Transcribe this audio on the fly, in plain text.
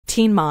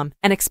Teen Mom,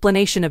 an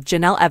explanation of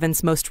Jenelle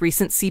Evans' most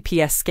recent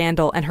CPS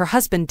scandal and her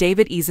husband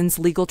David Eason's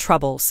legal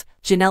troubles.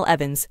 Jenelle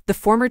Evans, the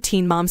former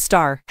Teen Mom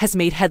star, has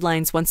made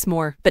headlines once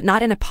more, but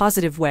not in a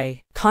positive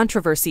way.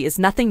 Controversy is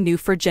nothing new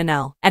for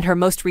Jenelle, and her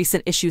most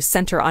recent issues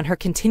center on her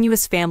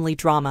continuous family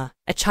drama.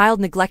 A child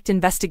neglect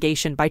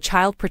investigation by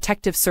Child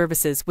Protective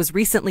Services was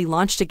recently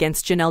launched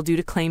against Jenelle due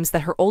to claims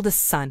that her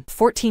oldest son,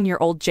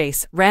 14-year-old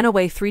Jace, ran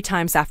away 3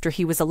 times after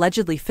he was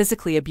allegedly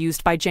physically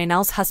abused by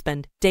Jenelle's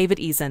husband, David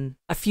Eason.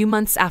 A few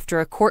months after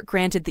a court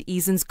granted the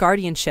Easons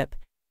guardianship,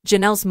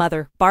 Jenelle's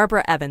mother,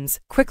 Barbara Evans,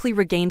 quickly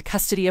regained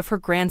custody of her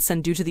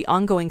grandson due to the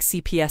ongoing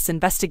CPS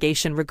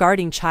investigation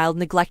regarding child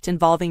neglect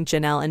involving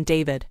Jenelle and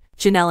David.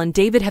 Jenelle and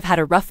David have had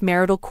a rough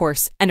marital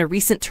course, and a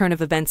recent turn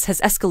of events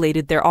has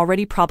escalated their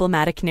already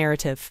problematic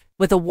narrative.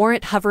 With a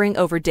warrant hovering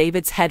over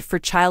David's head for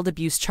child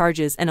abuse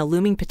charges and a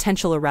looming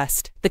potential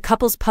arrest, the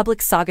couple's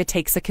public saga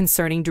takes a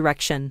concerning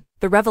direction.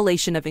 The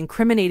revelation of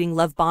incriminating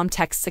love bomb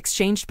texts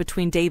exchanged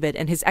between David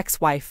and his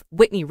ex-wife,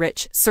 Whitney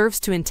Rich, serves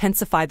to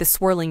intensify the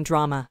swirling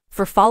drama.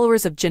 For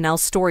followers of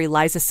Jenelle's story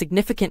lies a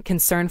significant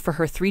concern for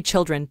her 3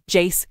 children,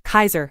 Jace,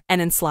 Kaiser,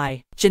 and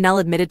Ensley. Jenelle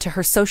admitted to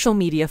her social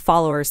media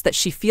followers that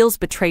she feels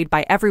betrayed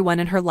by everyone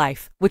in her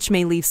life, which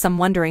may leave some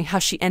wondering how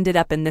she ended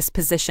up in this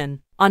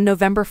position. On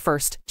November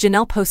 1st,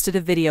 Jenelle posted a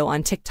video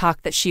on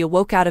TikTok that she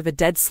awoke out of a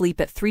dead sleep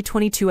at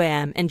 3:22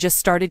 a.m. and just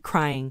started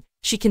crying.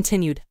 She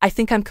continued, "I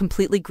think I'm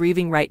completely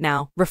grieving right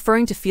now,"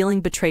 referring to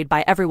feeling betrayed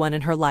by everyone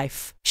in her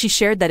life. She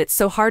shared that it's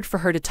so hard for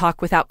her to talk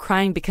without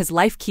crying because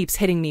life keeps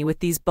hitting me with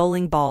these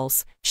bowling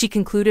balls. She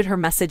concluded her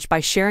message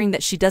by sharing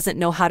that she doesn't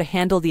know how to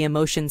handle the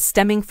emotions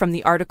stemming from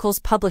the articles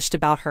published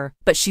about her,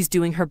 but she's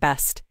doing her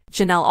best.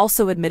 Jenelle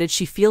also admitted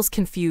she feels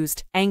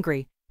confused,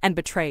 angry, and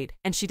betrayed,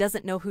 and she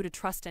doesn't know who to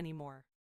trust anymore.